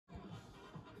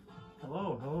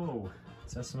Hello, hello.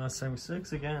 It's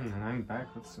SMS76 again, and I'm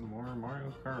back with some more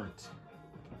Mario Kart.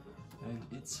 And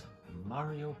it's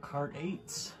Mario Kart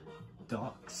 8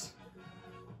 Deluxe.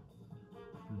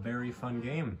 Very fun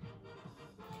game.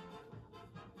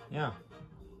 Yeah,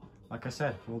 like I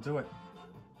said, we'll do it.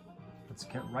 Let's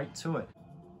get right to it.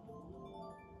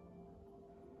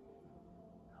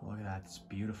 Look at that, it's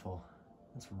beautiful.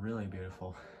 It's really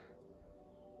beautiful.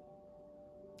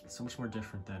 It's so much more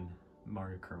different than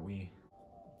Mario Kart Wii.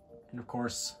 And of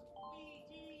course,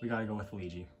 we gotta go with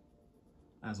Luigi,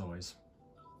 as always.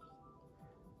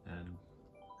 And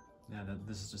yeah,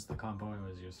 this is just the combo I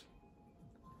always use.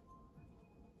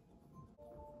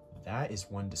 That is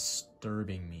one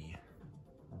disturbing me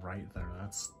right there.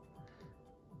 That's...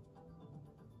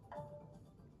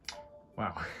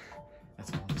 wow,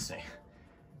 that's all to say.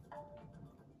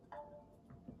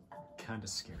 Kinda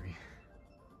scary.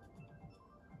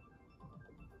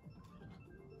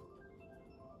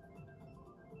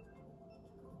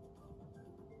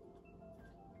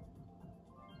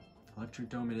 Electric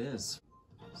Dome it is.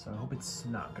 So I hope it's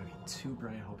not gonna be too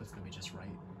bright. I hope it's gonna be just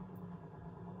right.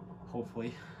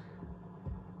 Hopefully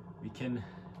we can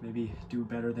maybe do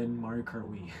better than Mario Kart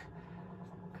Wii.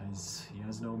 Because you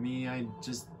guys know me, I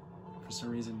just for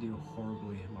some reason do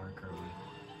horribly in Mario Kart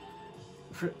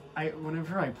Wii.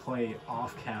 Whenever I play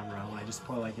off camera, when I just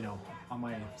play like, you know, on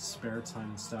my spare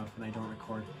time and stuff and I don't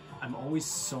record, I'm always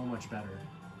so much better.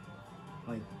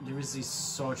 Like, there was these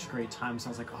such great times, I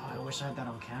was like, oh, I wish I had that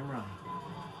on camera.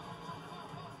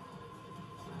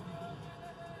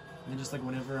 And then just like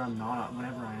whenever I am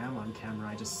on camera,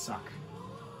 I just suck.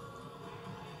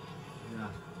 Yeah,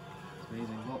 it's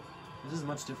amazing. Well, this is a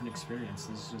much different experience.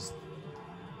 There's just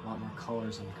a lot more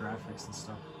colors and graphics and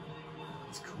stuff.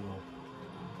 It's cool.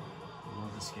 I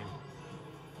love this game.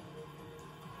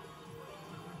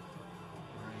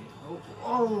 Alright.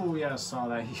 Oh, yeah, I saw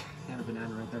that. He had a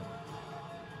banana right there.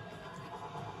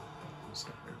 Just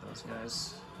get rid of those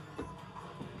guys.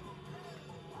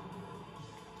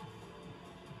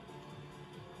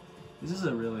 This is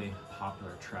a really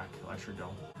popular track, Electric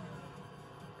Dome.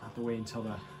 I have to wait until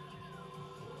the...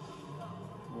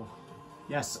 oh.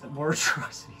 Yes, more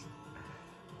atrocities.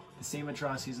 The same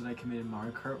atrocities that I committed in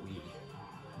Mario Kart Wii.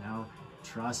 Now,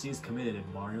 atrocities committed in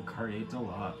Mario Kart 8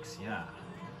 Deluxe, yeah.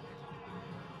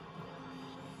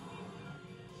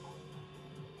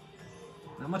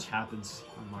 Not much happens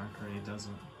on Mario Kart 8,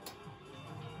 doesn't.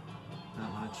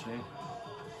 Not much, eh?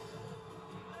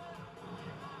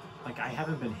 Like, I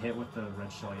haven't been hit with the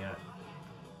red shell yet.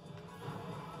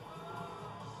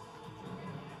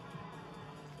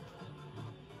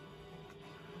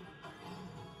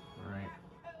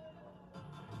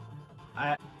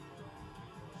 Alright.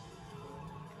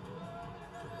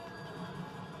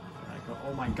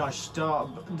 Oh my gosh, stop.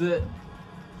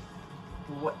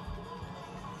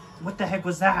 What the heck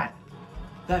was that?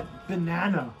 That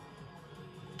banana.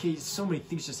 Okay, so many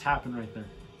things just happened right there.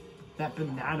 That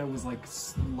banana was like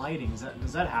sliding.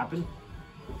 Does that happen?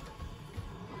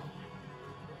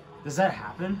 Does that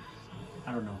happen?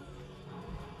 I don't know.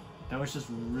 That was just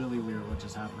really weird what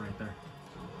just happened right there.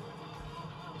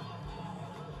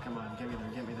 Come on, get me there,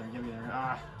 get me there, get me there.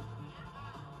 Ah.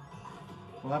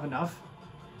 We'll have enough?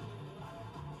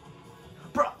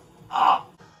 Bro! Oh!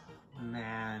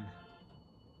 Man.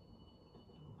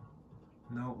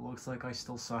 No, looks like I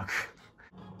still suck.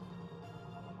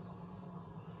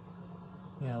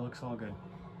 Yeah, it looks all good.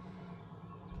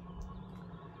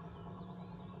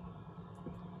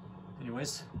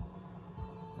 Anyways,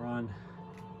 we're on,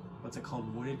 what's it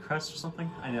called, Wooded Crest or something?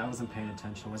 I wasn't paying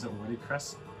attention. Was it Wooded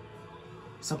Crest?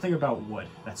 Something about wood,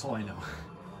 that's all I know.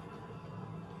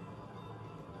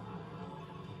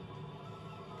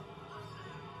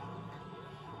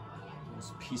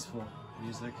 Most peaceful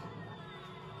music.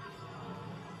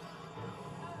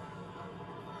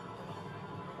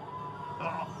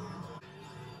 Oh.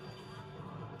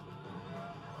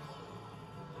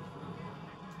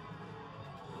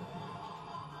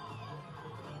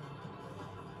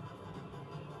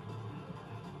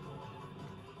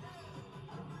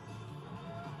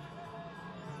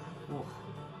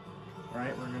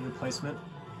 Alright, we're in a new placement.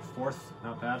 4th,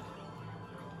 not bad.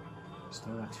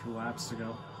 Still got 2 laps to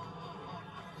go.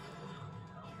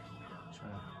 Try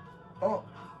to... oh!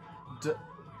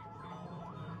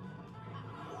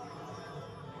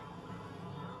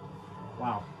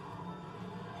 Wow.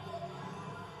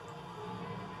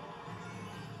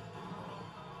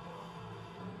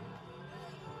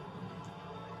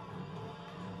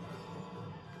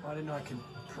 Oh, I didn't know I could...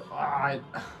 I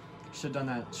should have done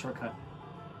that shortcut.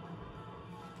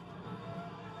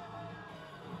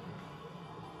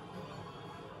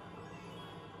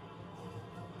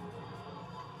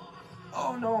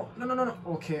 Oh no, no, no, no, no.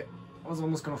 Okay, I was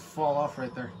almost gonna fall off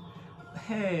right there.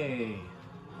 Hey,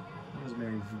 that was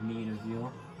very mean of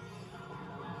you.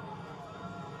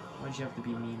 Why'd you have to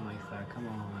be mean like that? Come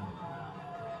on.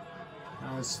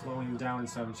 I was slowing down and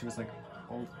stuff, and she was like,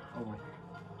 oh, oh boy.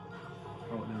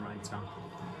 Oh, never mind, it's gone.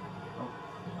 Oh.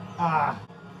 Ah!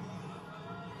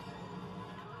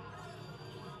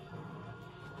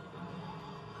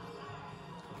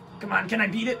 Come on, can I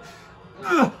beat it?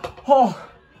 Ugh. Oh!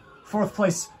 4th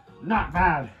place. Not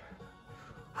bad.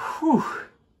 Whew.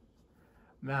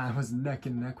 Man, I was neck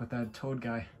and neck with that Toad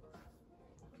guy.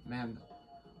 Man.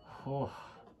 Oh.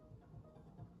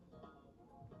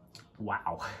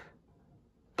 Wow.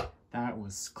 That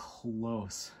was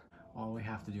close. All we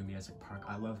have to do Music Park.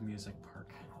 I love Music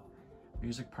Park.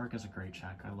 Music Park is a great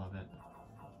track. I love it.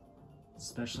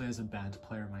 Especially as a band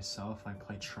player myself, I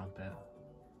play trumpet.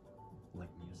 Like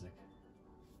music.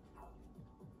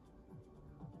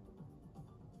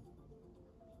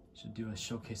 Should do a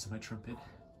showcase of my trumpet.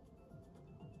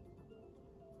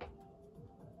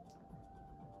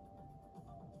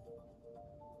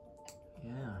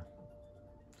 Yeah.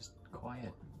 Just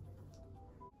quiet.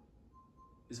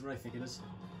 Is it what I think it is?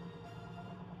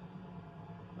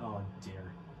 Oh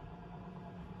dear.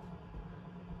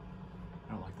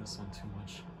 I don't like this one too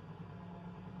much.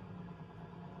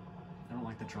 I don't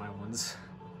like the dry ones.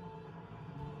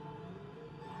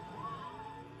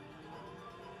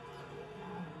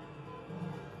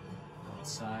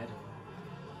 Outside.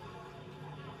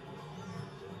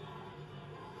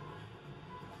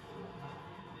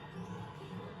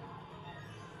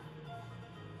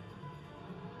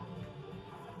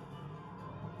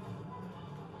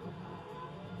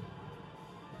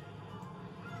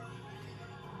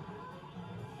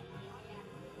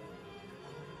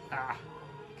 Ah,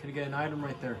 could have get an item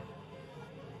right there.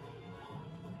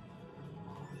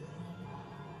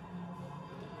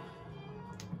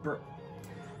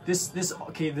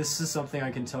 Okay, this is something I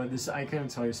can tell you. I can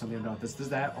tell you something about this.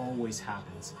 That always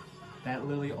happens. That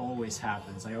literally always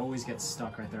happens. I always get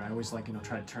stuck right there. I always like,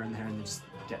 try to turn there and then just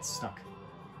get stuck.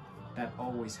 That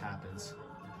always happens.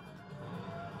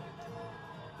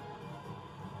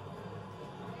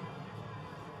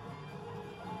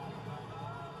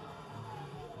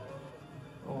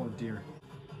 Oh dear.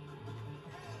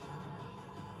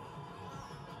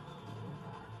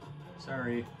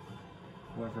 Sorry.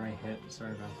 Whoever I hit,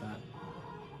 sorry about that.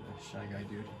 Shy guy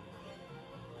dude.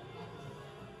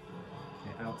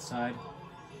 Okay, outside.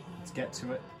 Let's get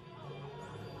to it.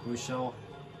 We shall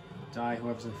die,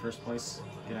 whoever's in first place.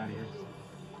 Get out of here.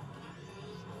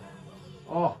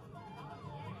 Oh!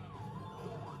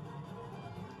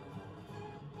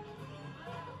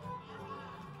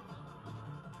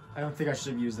 I don't think I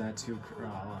should have used that too. Oh,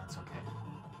 well, it's okay.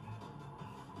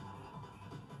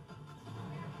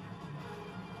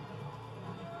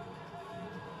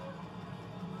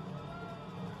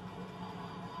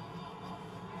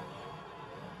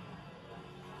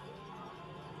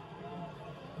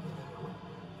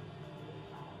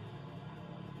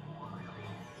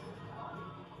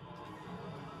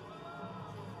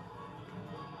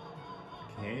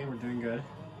 Okay, we're doing good.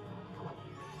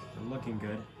 We're looking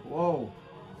good. Whoa!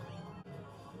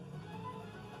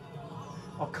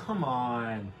 Oh, come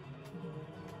on!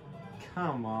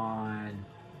 Come on!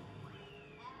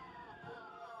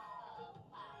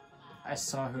 I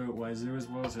saw who it was.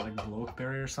 What was it, like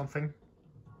Blokeberry or something?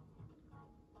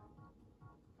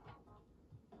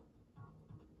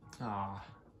 Ah.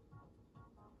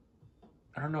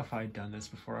 I don't know if I'd done this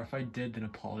before. If I did, then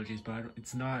apologies, but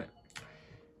it's not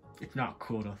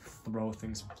cool to throw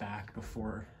things back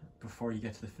before you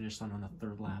get to the finish line on the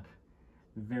 3rd lap.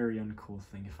 Very uncool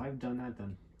thing. If I've done that,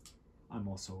 then I'm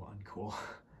also uncool.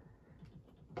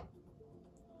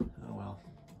 Oh well.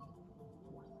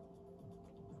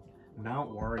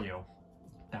 Mount Wario.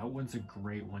 That one's a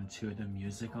great one too. The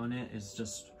music on it is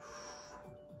just,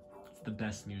 it's the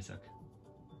best music.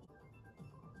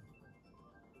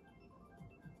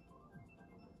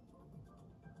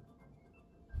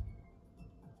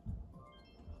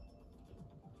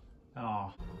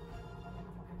 Oh.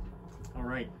 All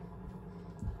right.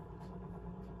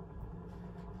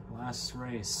 Last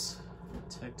race.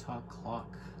 TikTok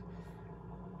clock.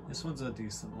 This one's a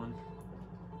decent one.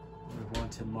 We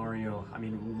wanted Wario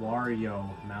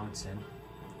Mountain.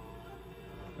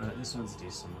 But this one's a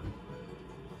decent one.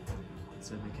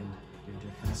 So we can do a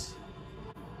difference.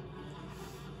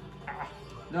 Ah,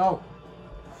 no!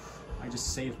 I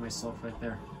just saved myself right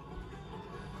there.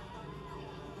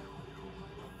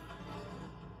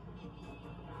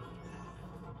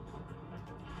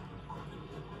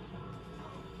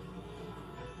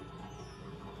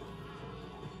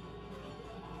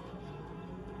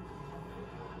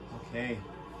 Okay.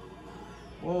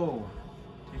 Whoa.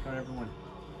 Take out everyone.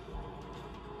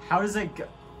 How does it go?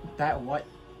 That what?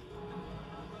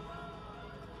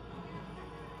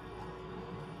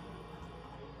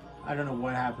 I don't know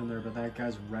what happened there, but that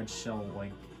guy's red shell,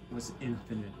 like, was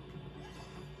infinite.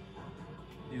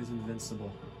 It was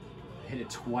invincible. I hit it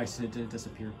twice and it didn't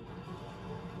disappear.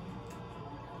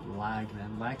 Lag,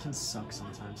 man. Lag can suck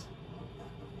sometimes.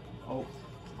 Oh,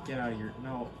 get out of here.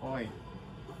 No, oi.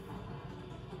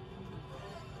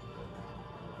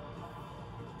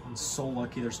 I'm so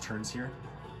lucky there's turns here.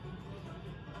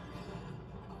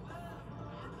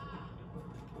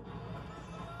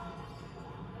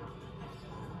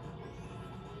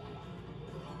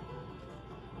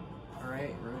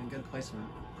 Alright, we're in good placement.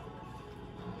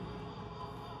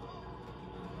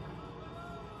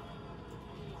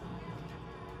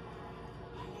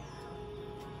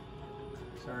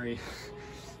 Sorry.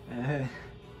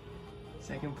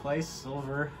 Second place,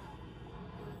 silver.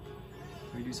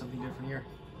 Can we do something different here?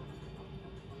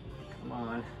 Come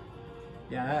on.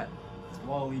 Yeah, that.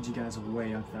 Well, I'll lead you guys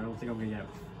way up there. I don't think I'm gonna get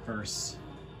first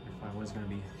if I was gonna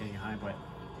be getting high, but.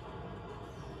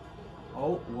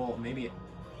 Oh, well, maybe.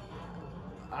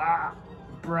 Ah!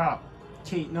 Bruh!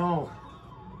 Kate, no!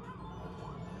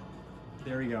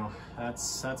 There we go.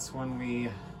 That's when we.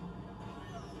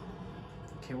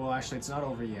 Okay, well, actually, it's not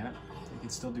over yet. We can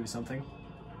still do something.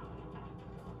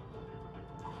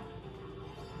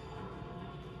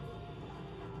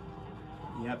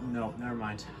 Yep, no, never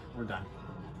mind. We're done.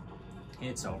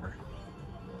 It's over.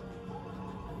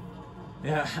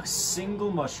 Yeah,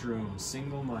 single mushroom,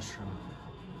 single mushroom.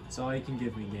 That's all you can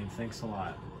give me, game. Thanks a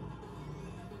lot.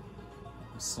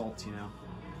 I'm salty now.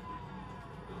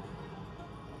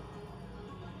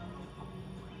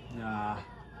 Nah.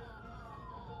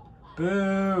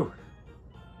 Boo!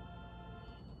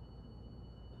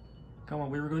 Come on,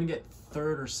 we were going to get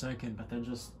third or second, but then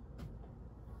just...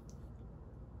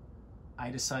 I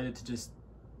decided to just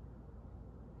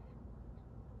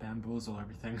bamboozle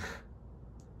everything.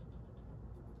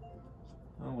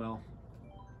 Oh well.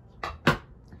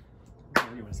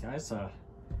 Anyways, guys,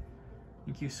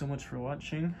 thank you so much for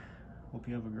watching. Hope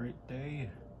you have a great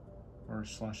day or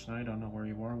slash night. I don't know where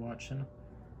you are watching.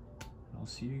 I'll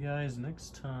see you guys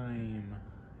next time.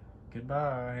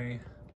 Goodbye.